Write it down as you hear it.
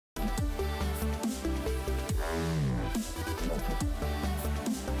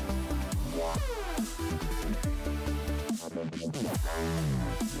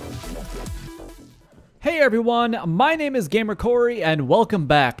Hey everyone, my name is Gamer Corey and welcome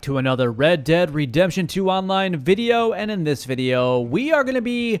back to another Red Dead Redemption 2 Online video. And in this video, we are going to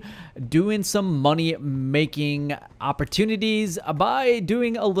be doing some money making opportunities by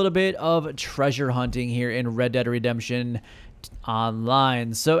doing a little bit of treasure hunting here in Red Dead Redemption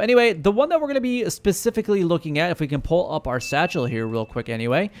Online. So anyway, the one that we're going to be specifically looking at, if we can pull up our satchel here real quick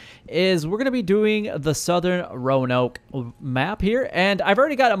anyway, is we're going to be doing the Southern Roanoke map here. And I've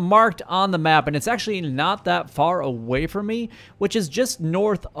already got it marked on the map, and it's actually not that far away from me, which is just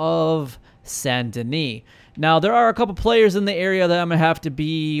north of Saint Denis. Now, there are a couple players in the area that I'm going to have to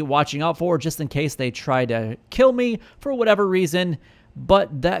be watching out for just in case they try to kill me for whatever reason.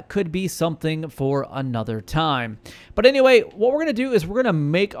 But that could be something for another time. But anyway, what we're going to do is we're going to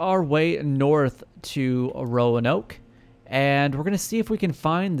make our way north to Roanoke. And we're going to see if we can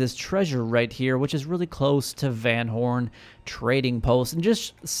find this treasure right here, which is really close to Van Horn Trading Post and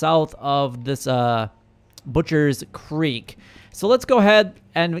just south of this Butcher's Creek. So let's go ahead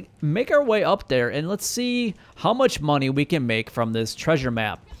and make our way up there and let's see how much money we can make from this treasure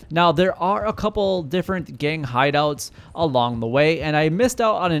map. Now, there are a couple different gang hideouts along the way, and I missed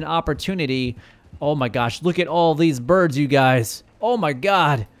out on an opportunity. Oh my gosh, look at all these birds, you guys. Oh my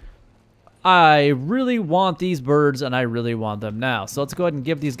god. I really want these birds, and I really want them now. So let's go ahead and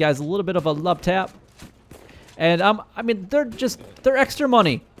give these guys a little bit of a love tap. And I mean, they're extra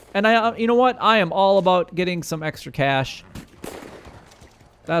money. And you know what? I am all about getting some extra cash.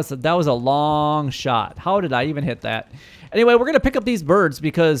 That was a long shot. How did I even hit that? Anyway, we're going to pick up these birds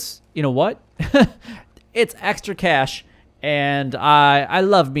because, you know what? It's extra cash, and I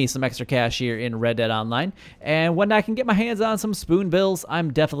love me some extra cash here in Red Dead Online. And when I can get my hands on some spoonbills,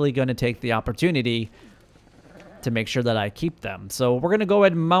 I'm definitely going to take the opportunity to make sure that I keep them. So we're going to go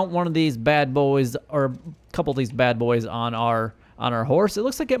ahead and mount one of these bad boys, or a couple of these bad boys on our horse. It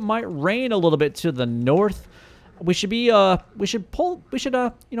looks like it might rain a little bit to the north. We should pull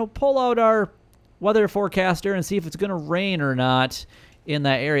out our weather forecaster and see if it's gonna rain or not in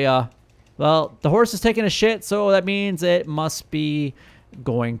that area. Well, the horse is taking a shit, so that means it must be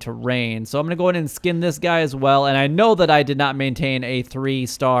going to rain. So I'm gonna go ahead and skin this guy as well. And I know that I did not maintain a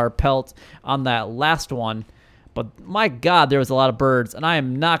 3-star pelt on that last one, but my god, there was a lot of birds, and I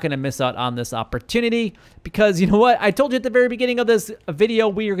am not gonna miss out on this opportunity because you know what? I told you at the very beginning of this video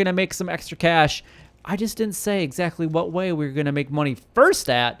we were gonna make some extra cash. I just didn't say exactly what way we were gonna make money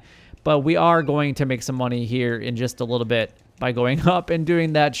first at. But we are going to make some money here in just a little bit by going up and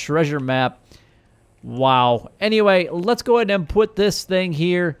doing that treasure map. Wow. Anyway, let's go ahead and put this thing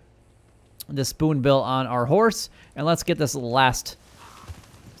here, the spoonbill, on our horse. And let's get this last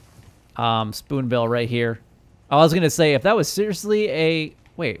spoonbill right here. I was going to say, if that was seriously a...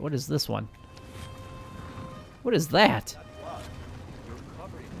 Wait, what is this one? What is that?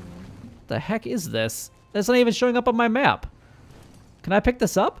 What the heck is this? That's not even showing up on my map. Can I pick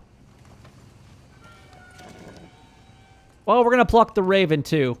this up? Well, we're gonna pluck the raven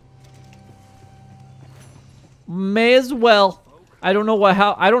too. May as well. I don't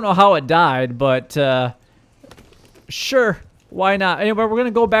know how it died, but sure, why not? Anyway, we're gonna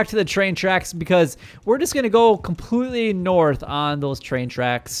go back to the train tracks because we're just gonna go completely north on those train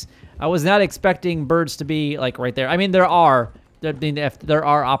tracks. I was not expecting birds to be like right there. I mean, there are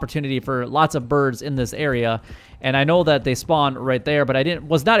opportunity for lots of birds in this area, and I know that they spawn right there, but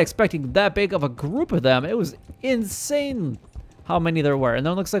was not expecting that big of a group of them. It was insane how many there were. And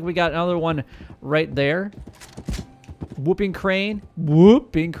then it looks like we got another one right there. Whooping crane.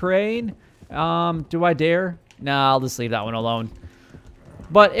 Whooping crane. Do I dare? Nah, I'll just leave that one alone.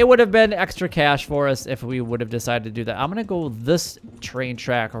 But it would have been extra cash for us if we would have decided to do that. I'm gonna go this train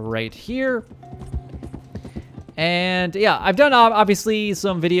track right here. And yeah, I've done obviously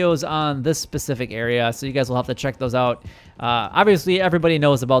some videos on this specific area, so you guys will have to check those out. Obviously, everybody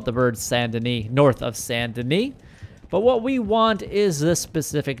knows about the bird Saint Denis, north of Saint Denis. But what we want is this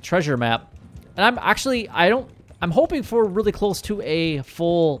specific treasure map. And I'm hoping for really close to a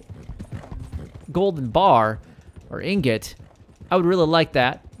full golden bar or ingot. I would really like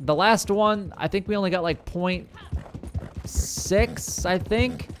that. The last one, I think we only got like 0.6, I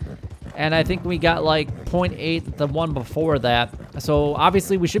think. And I think we got like 0.8 the one before that. So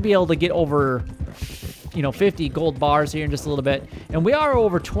obviously we should be able to get over, 50 gold bars here in just a little bit. And we are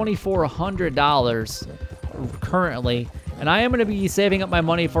over $2,400 currently. And I am going to be saving up my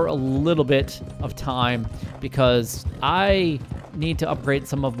money for a little bit of time because I need to upgrade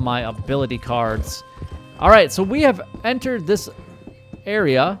some of my ability cards. All right, so we have entered this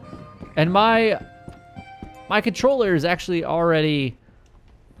area, and my controller is actually already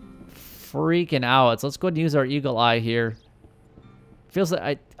freaking out. So let's go ahead and use our eagle eye here. Feels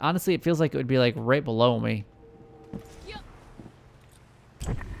like honestly, it feels like it would be like right below me.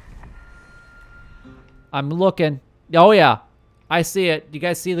 I'm looking. Oh yeah, I see it. You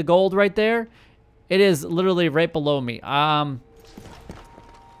guys see the gold right there? It is literally right below me.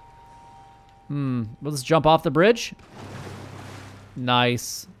 Let's jump off the bridge.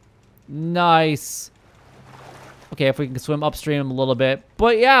 Nice. Nice. Okay, if we can swim upstream a little bit.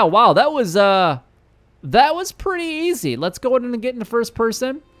 But yeah, wow, that was pretty easy. Let's go ahead and get into first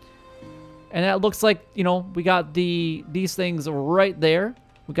person. And that looks like, you know, we got these things right there.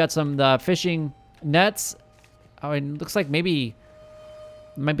 We got some fishing nets. I mean, looks like maybe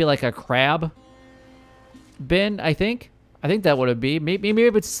like a crab bin, I think. I think that would it be. Maybe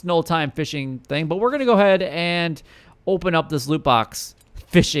it's an old time fishing thing, but we're going to go ahead and open up this loot box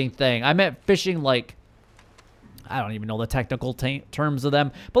fishing thing. I meant fishing like, I don't even know the technical terms of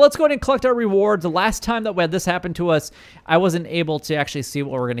them, but let's go ahead and collect our rewards. The last time that we had this happen to us, I wasn't able to actually see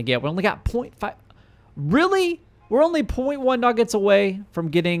what we're going to get. We only got 0.5. Really? We're only 0.1 nuggets away from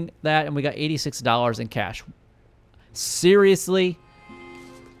getting that, and we got $86 in cash. Seriously?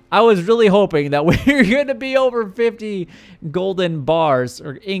 I was really hoping that we were going to be over 50 golden bars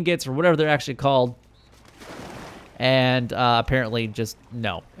or ingots or whatever they're actually called. And apparently just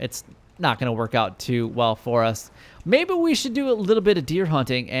no. It's not going to work out too well for us. Maybe we should do a little bit of deer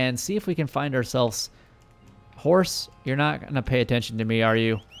hunting and see if we can find ourselves... Horse, you're not going to pay attention to me, are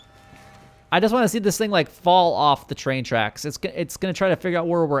you? I just want to see this thing like fall off the train tracks. It's going to try to figure out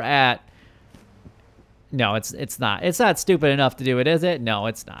where we're at. No, it's not. It's not stupid enough to do it, is it? No,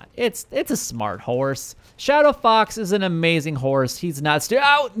 it's not. It's a smart horse. Shadow Fox is an amazing horse. He's not stupid.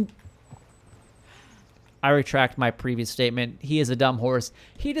 Out. I retract my previous statement. He is a dumb horse.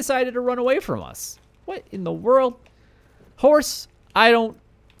 He decided to run away from us. What in the world? Horse, I don't...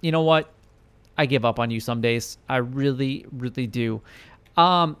 You know what? I give up on you some days. I really, really do.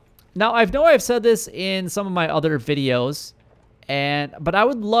 Now, I know I've said this in some of my other videos, but I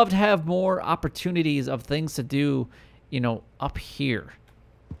would love to have more opportunities of things to do, you know, up here.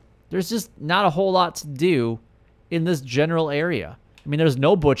 There's just not a whole lot to do in this general area. I mean, there's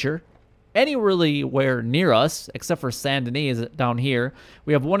no butcher anywhere near us, except for Saint Denis down here.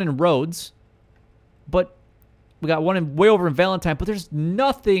 We have one in Rhodes, but we got one way over in Valentine, but there's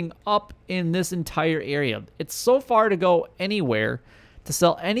nothing up in this entire area. It's so far to go anywhere to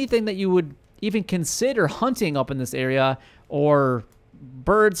sell anything that you would even consider hunting up in this area, or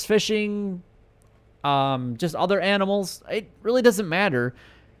birds, fishing, just other animals. It really doesn't matter.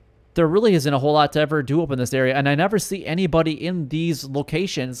 There really isn't a whole lot to ever do up in this area, and I never see anybody in these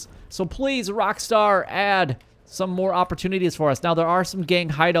locations. So please, Rockstar, add some more opportunities for us. Now, there are some gang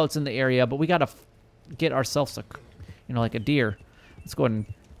hideouts in the area, but we got to get ourselves a, you know, like a deer. Let's go ahead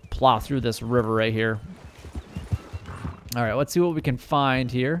and plow through this river right here. All right, let's see what we can find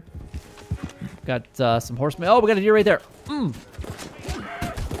here. Got some horsemen. Oh, we got a deer right there.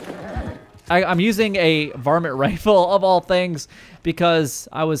 I'm using a varmint rifle, of all things, because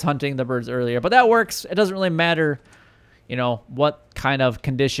I was hunting the birds earlier. But that works. It doesn't really matter, you know, what kind of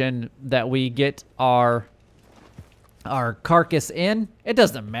condition that we get our carcass in. It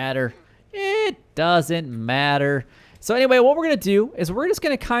doesn't matter. It doesn't matter. So anyway, what we're going to do is we're just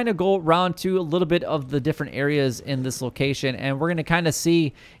going to kind of go around to a little bit of the different areas in this location, and we're going to kind of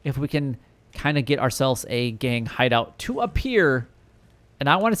see if we can kind of get ourselves a gang hideout to appear. And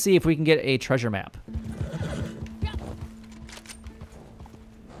I want to see if we can get a treasure map.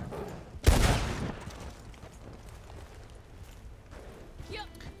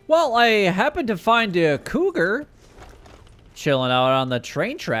 Well, I happened to find a cougar chilling out on the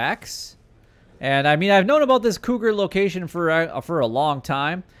train tracks. And I mean, I've known about this cougar location for a long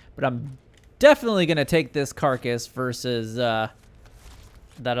time, but I'm definitely going to take this carcass versus that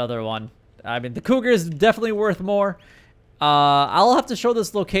other one. I mean, the cougar is definitely worth more. I'll have to show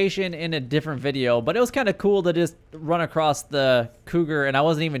this location in a different video, but it was kind of cool to just run across the cougar, and I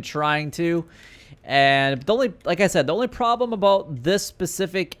wasn't even trying to. And the only, like I said, the only problem about this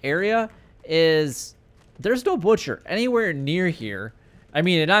specific area is there's no butcher anywhere near here. I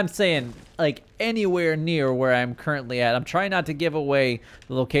mean, and I'm saying like anywhere near where I'm currently at. I'm trying not to give away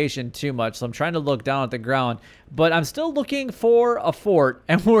the location too much, so I'm trying to look down at the ground. But I'm still looking for a fort,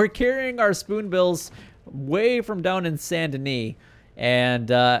 and we're carrying our spoonbills way from down in Saint Denis. And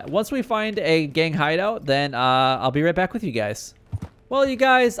once we find a gang hideout, then I'll be right back with you guys. Well, you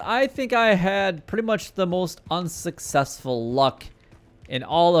guys, I think I had pretty much the most unsuccessful luck in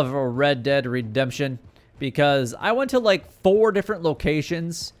all of Red Dead Redemption, because I went to like 4 different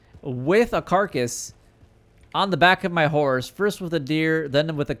locations with a carcass on the back of my horse, first with a deer,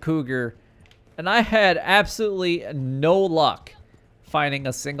 then with a cougar, and I had absolutely no luck finding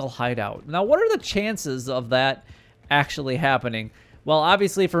a single hideout. Now, what are the chances of that actually happening? Well,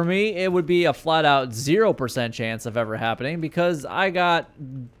 obviously for me, it would be a flat out 0% chance of ever happening because I got,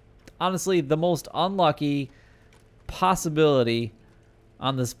 honestly, the most unlucky possibility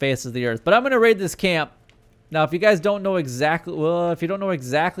on this face of the earth. But I'm going to raid this camp. Now, if you guys don't know exactly, well, if you don't know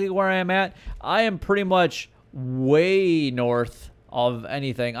exactly where I am at, I am pretty much way north of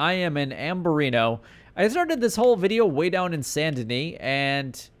anything. I am in Amberino. I started this whole video way down in Saint Denis,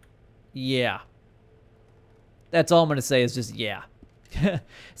 and yeah. That's all I'm going to say is just yeah.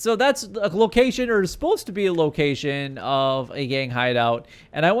 So that's a location, or supposed to be a location, of a gang hideout.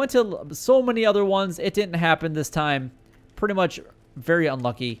 And I went to so many other ones. It didn't happen this time. Pretty much very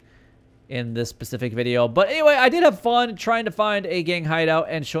unlucky in this specific video. But anyway, I did have fun trying to find a gang hideout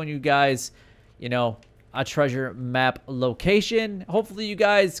and showing you guys, you know, a treasure map location. Hopefully you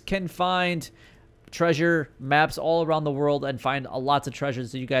guys can find treasure maps all around the world and find lots of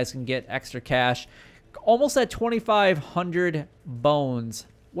treasures so you guys can get extra cash. Almost at 2,500 bones.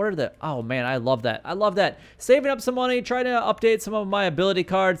 What are the... Oh, man, I love that. I love that. Saving up some money, trying to update some of my ability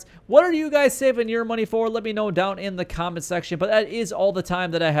cards. What are you guys saving your money for? Let me know down in the comment section. But that is all the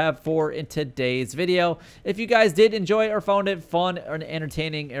time that I have for in today's video. If you guys did enjoy or found it fun or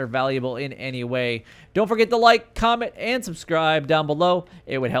entertaining or valuable in any way, don't forget to like, comment, and subscribe down below.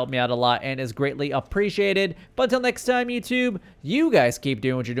 It would help me out a lot and is greatly appreciated. But until next time, YouTube, you guys keep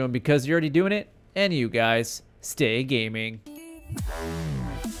doing what you're doing because you're already doing it. And you guys stay gaming.